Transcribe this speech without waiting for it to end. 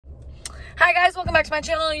Hi guys, welcome back to my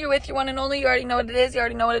channel. You're with your one and only. You already know what it is. You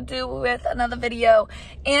already know what to do with another video.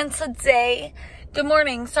 And today, good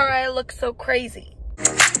morning. Sorry I look so crazy.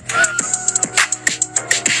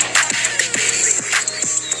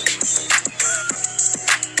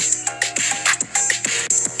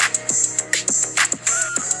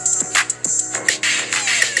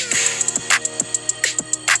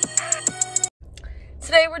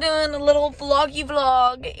 Today we're doing a little vloggy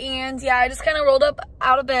vlog, and yeah, I just kind of rolled up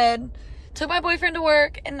out of bed, took my boyfriend to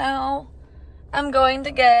work, and now I'm going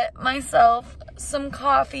to get myself some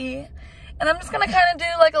coffee, and I'm just gonna kind of do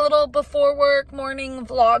like a little before work morning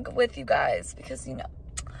vlog with you guys, because you know,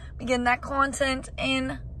 we getting that content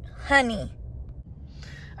in, honey.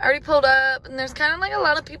 I already pulled up, and there's kind of like a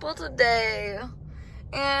lot of people today,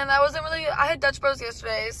 and I had Dutch Bros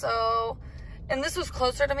yesterday, so, and this was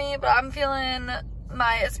closer to me, but I'm feeling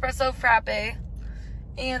my espresso frappe,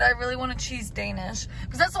 and I really want a cheese Danish,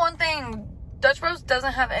 because that's the one thing, Dutch Bros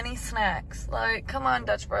doesn't have any snacks. Like, come on,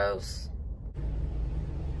 Dutch Bros.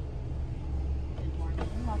 Good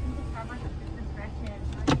morning. Welcome to Starbucks. This is Gretchen.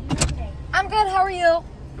 How are you doing today? I'm good. How are you?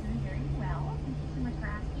 I'm very well. Thank you so much for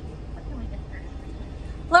asking. What can we get started?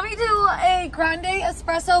 Let me do a grande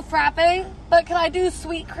espresso frappe, but can I do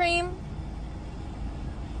sweet cream?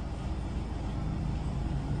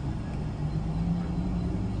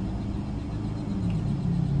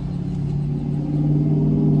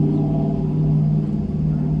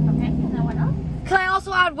 Can I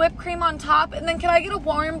also add whipped cream on top? And then can I get a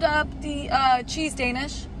warmed up cheese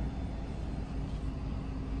Danish?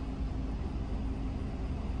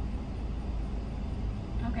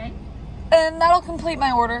 Okay. And that'll complete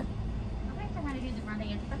my order. Okay, so I'm going to do the grande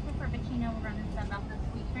espresso frappuccino. We're going to send off the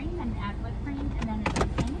sweet cream and add whipped cream and then the cheese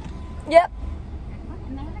Danish. Yep. Excellent.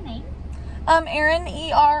 And they have a name? Erin,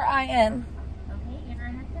 E-R-I-N. Okay,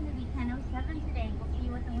 Erin, it's going to be 10:07 today. We'll see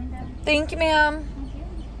you at the window. Thank you, ma'am. Thank you.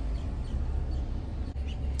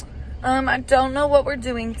 I don't know what we're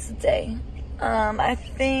doing today. I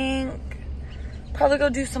think probably go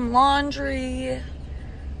do some laundry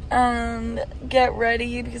and get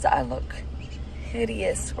ready, because I look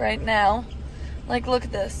hideous right now. Like, look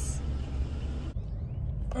at this.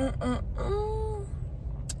 I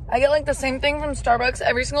get like the same thing from Starbucks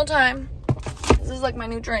every single time. This is like my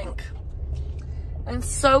new drink, and it's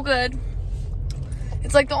so good.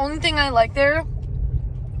 It's like the only thing I like there,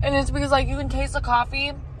 and it's because like you can taste the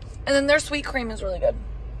coffee. And then their sweet cream is really good.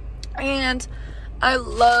 And I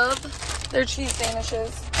love their cheese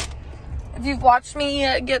Danishes. If you've watched me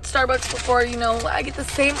get Starbucks before, you know I get the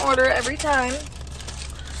same order every time.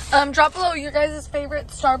 Drop below your guys' favorite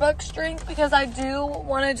Starbucks drink, because I do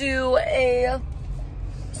want to do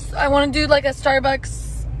like a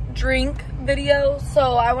Starbucks drink video. So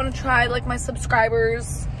I want to try like my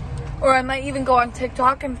subscribers, or I might even go on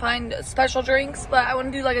TikTok and find special drinks. But I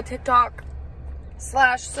want to do like a TikTok /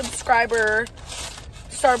 subscriber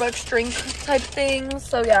Starbucks drink type thing.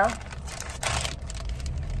 So yeah,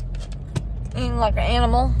 eating like an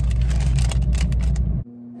animal.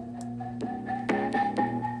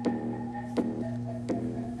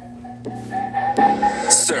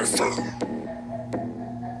 Surfer.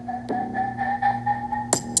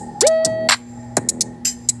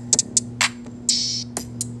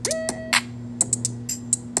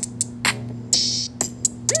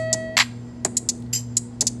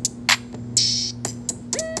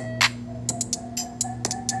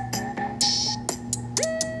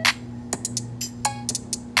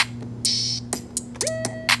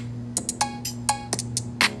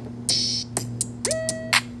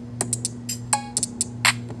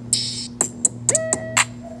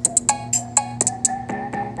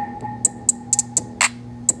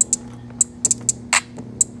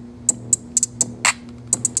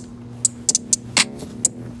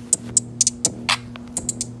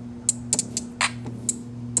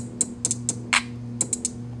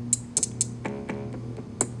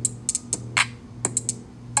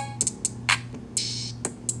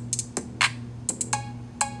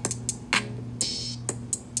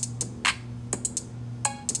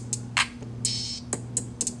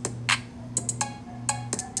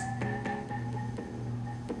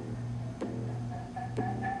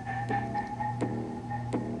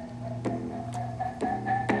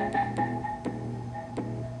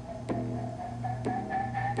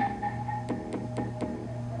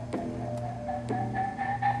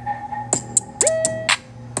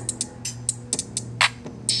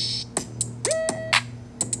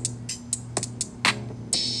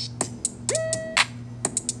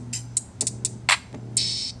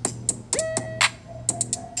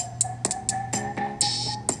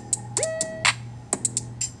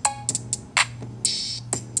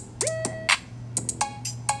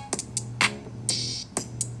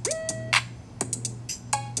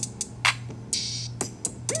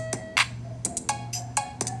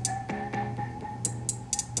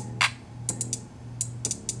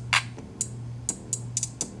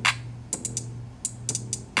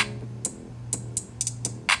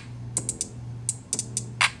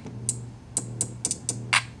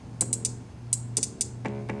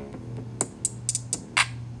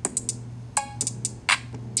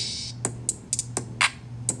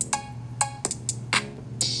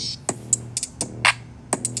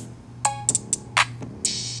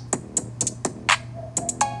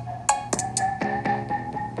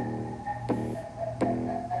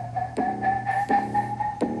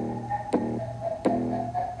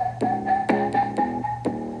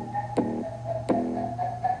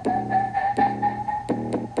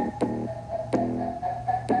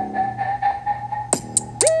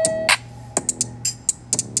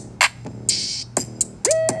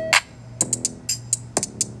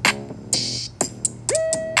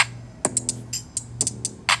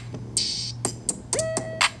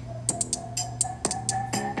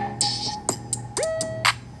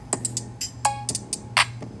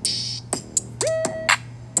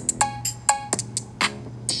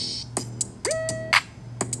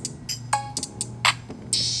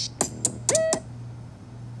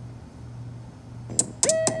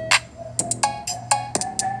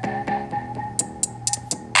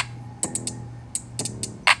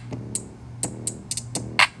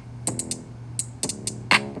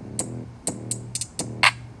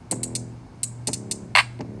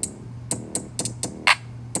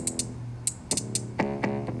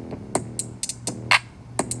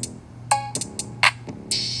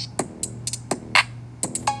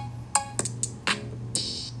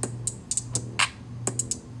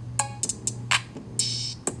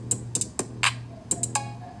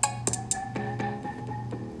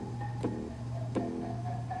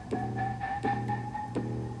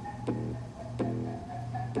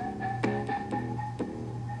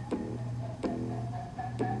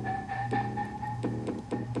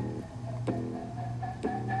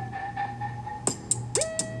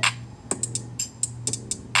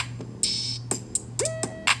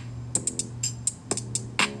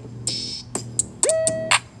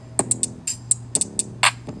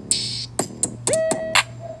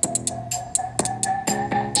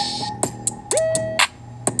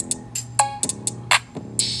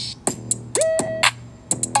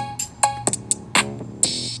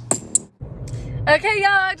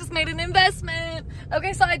 made an investment.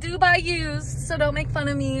 Okay, so I do buy used, so don't make fun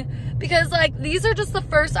of me, because like these are just the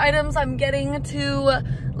first items I'm getting to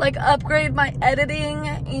like upgrade my editing,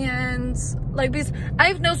 and like because I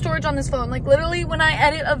have no storage on this phone. Like literally when I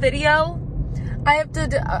edit a video, I have to,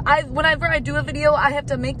 whenever I do a video, I have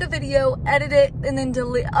to make the video, edit it, and then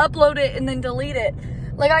upload it, and then delete it.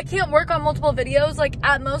 Like I can't work on multiple videos. Like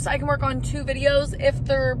at most I can work on 2 videos if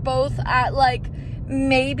they're both at like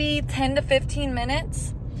maybe 10 to 15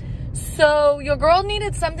 minutes. So your girl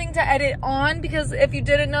needed something to edit on, because if you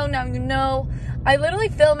didn't know, now you know. I literally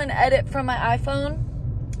film and edit from my iPhone,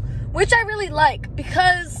 which I really like,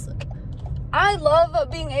 because I love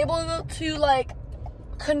being able to like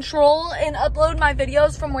control and upload my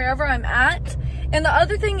videos from wherever I'm at. And the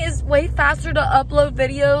other thing is way faster to upload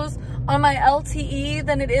videos on my LTE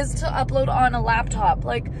than it is to upload on a laptop.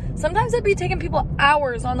 Like sometimes it'd be taking people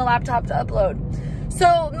hours on the laptop to upload.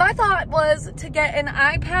 So my thought was to get an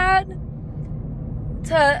iPad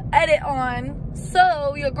to edit on.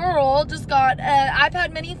 So your girl just got an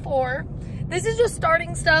iPad mini 4. This is just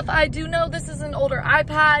starting stuff. I do know this is an older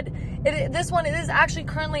iPad. This one is actually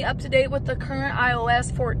currently up to date with the current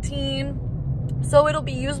iOS 14. So it'll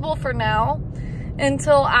be usable for now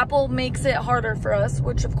until Apple makes it harder for us,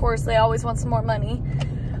 which of course they always want some more money.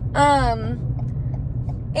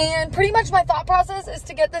 And pretty much my thought process is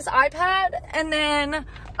to get this iPad, and then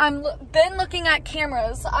I'm then looking at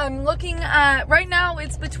cameras. I'm looking at, right now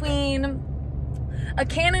it's between a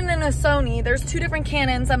Canon and a Sony. There's 2 different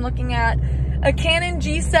Canons I'm looking at. A Canon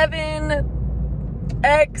G7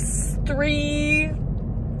 X3,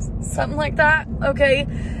 something like that, okay?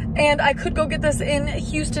 And I could go get this in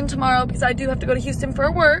Houston tomorrow, because I do have to go to Houston for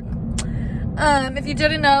work. If you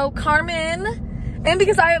didn't know, Carmen, and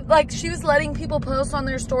because she was letting people post on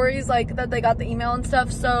their stories, like, that they got the email and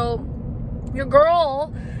stuff, so your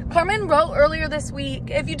girl, Carmen, wrote earlier this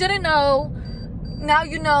week. If you didn't know, now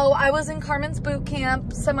you know, I was in Carmen's boot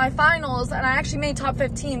camp semifinals, and I actually made top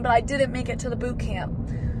 15, but I didn't make it to the boot camp.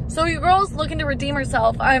 So your girl's looking to redeem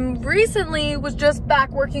herself. Recently was just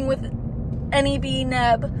back working with NEB,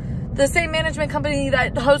 the same management company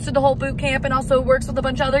that hosted the whole boot camp and also works with a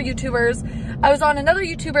bunch of other YouTubers. I was on another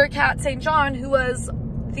YouTuber, Kat St. John, who was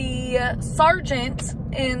the sergeant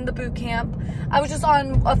in the boot camp. I was just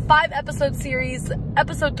on a 5-episode series.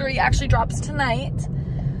 Episode 3 actually drops tonight.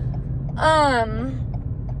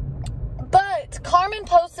 But Carmen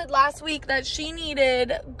posted last week that she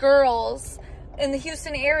needed girls in the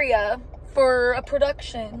Houston area for a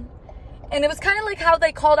production. And it was kind of like how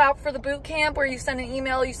they called out for the boot camp, where you send an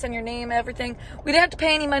email, you send your name, everything. We didn't have to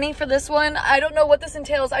pay any money for this one. I don't know what this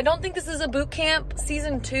entails. I don't think this is a boot camp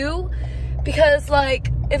season 2, because like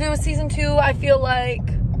if it was season 2, I feel like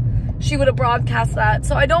she would have broadcast that.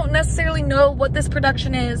 So I don't necessarily know what this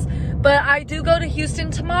production is, but I do go to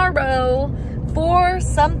Houston tomorrow for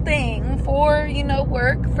something, for, you know,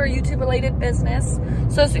 work, for YouTube related business.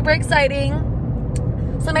 So super exciting.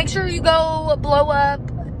 So make sure you go blow up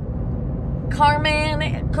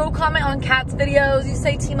Carmen, go comment on Kat's videos. You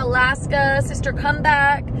say Team Alaska, Sister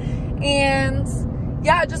Comeback, and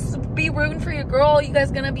yeah, just be rooting for your girl. You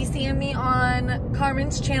guys gonna be seeing me on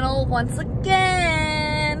Carmen's channel once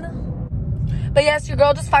again. But yes, your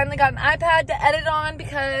girl just finally got an iPad to edit on,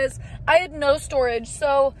 because I had no storage.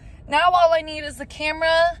 So now all I need is the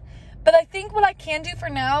camera. But I think what I can do for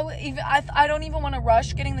now, I don't even want to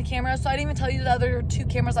rush getting the camera, so I didn't even tell you the other 2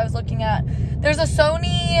 cameras I was looking at. There's a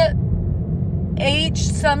Sony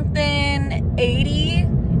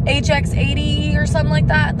HX80 or something like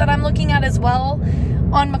that I'm looking at as well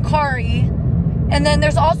on Macari. And then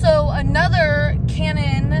there's also another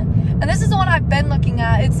Canon, and this is the one I've been looking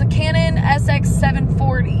at. It's the Canon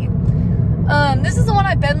SX740. This is the one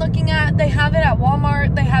I've been looking at. They have it at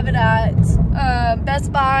Walmart. They have it at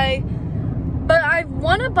Best Buy. But I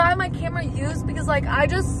want to buy my camera used, because like I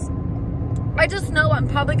just know I'm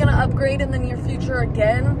probably going to upgrade in the near future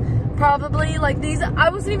again. Probably like these. I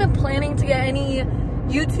wasn't even planning to get any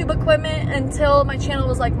YouTube equipment until my channel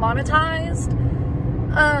was like monetized.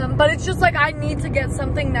 But it's just like I need to get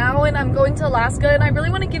something now, and I'm going to Alaska, and I really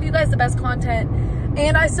want to give you guys the best content.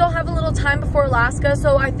 And I still have a little time before Alaska,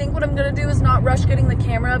 so I think what I'm going to do is not rush getting the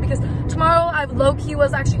camera, because tomorrow I low-key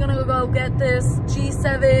was actually going to go get this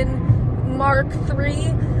G7 Mark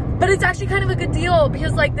III, but it's actually kind of a good deal,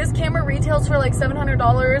 because like this camera retails for like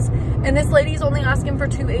 $700, and this lady's only asking for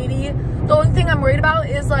 $280. The only thing I'm worried about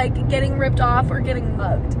is like getting ripped off or getting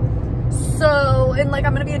mugged. So, and like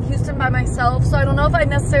I'm going to be in Houston by myself, so I don't know if I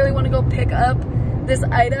necessarily want to go pick up this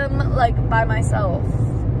item like by myself.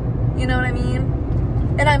 You know what I mean?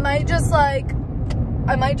 And I might just like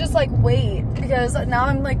wait, because now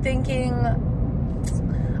I'm like thinking,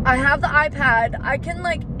 I have the iPad. I can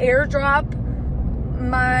like airdrop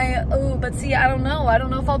my, oh, but see, I don't know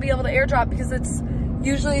if I'll be able to airdrop because it's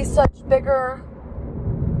usually such bigger.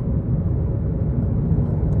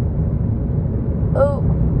 Oh,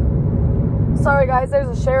 sorry guys, there's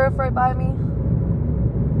a sheriff right by me.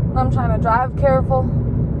 I'm trying to drive careful.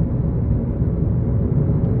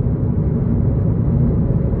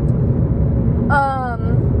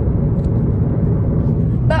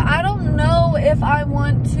 But I don't know if I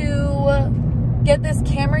want to get this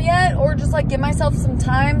camera yet or just like give myself some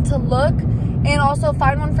time to look and also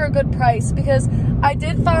find one for a good price, because I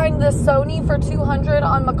did find the Sony for $200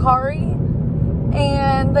 on Mercari,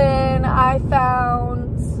 and then I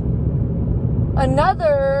found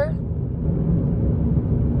another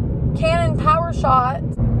Canon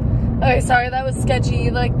PowerShot. Okay, sorry, that was sketchy.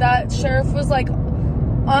 Like, that sheriff was like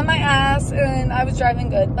on my ass and I was driving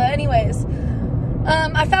good. But anyways,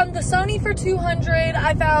 I found the Sony for $200.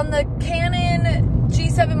 I found the Canon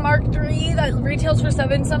G7 Mark III that retails for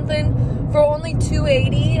 $7 something for only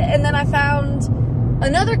 $280. And then I found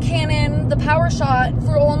another Canon, the PowerShot,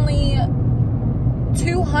 for only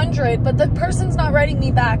 $200, but the person's not writing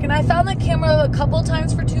me back. And I found that camera a couple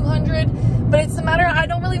times for $200, but it's the matter, I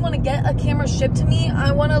don't really want to get a camera shipped to me.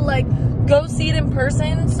 I want to like go see it in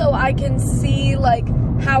person so I can see like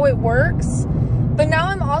how it works. But now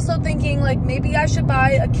I'm also thinking like maybe I should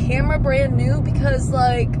buy a camera brand new, because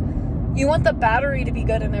like you want the battery to be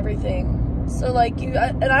good and everything. So like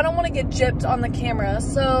and I don't want to get gypped on the camera.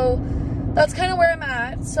 So that's kind of where I'm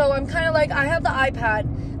at. So I'm kind of like, I have the iPad.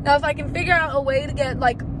 Now if I can figure out a way to get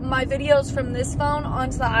like my videos from this phone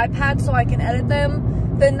onto the iPad so I can edit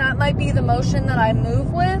them, then that might be the motion that I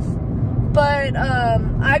move with. But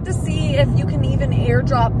I have to see if you can even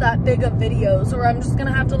airdrop that big of videos, or I'm just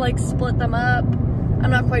gonna have to like split them up. I'm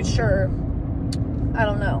not quite sure. I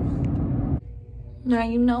don't know. Now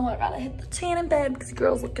you know I gotta hit the tan in bed because the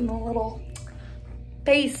girl's looking a little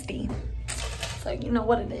pasty. So you know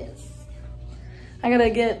what it is. I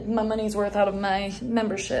gotta get my money's worth out of my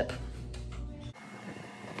membership.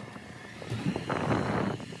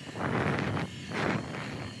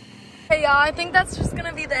 Hey y'all, I think that's just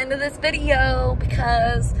gonna be the end of this video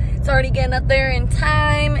because it's already getting up there in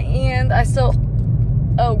time and I still,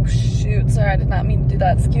 oh shoot, sorry, I did not mean to do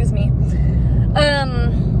that, excuse me.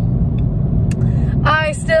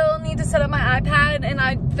 I still need to set up my iPad, and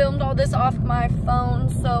I filmed all this off my phone,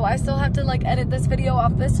 so I still have to like edit this video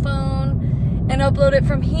off this phone and upload it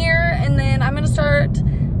from here. And then I'm gonna start,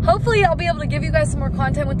 hopefully I'll be able to give you guys some more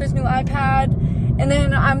content with this new iPad. And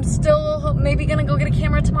then I'm still maybe gonna go get a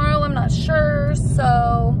camera tomorrow, I'm not sure,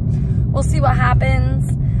 so we'll see what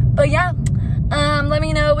happens. But yeah, let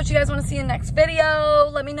me know what you guys want to see in the next video.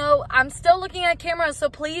 Let me know, I'm still looking at cameras, so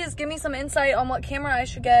please give me some insight on what camera I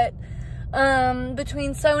should get.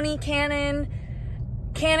 Between Sony, Canon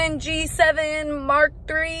G7 Mark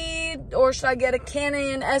III, or should I get a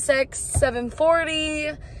Canon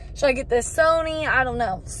SX740? Should I get this Sony? I don't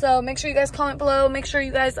know. So make sure you guys comment below. Make sure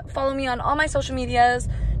you guys follow me on all my social medias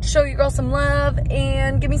to show your girl some love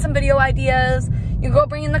and give me some video ideas. You go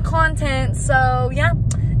bring in the content. So yeah,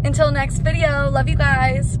 until next video, love you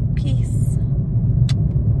guys. Peace.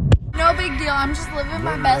 No big deal. I'm just living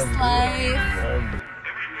my best life.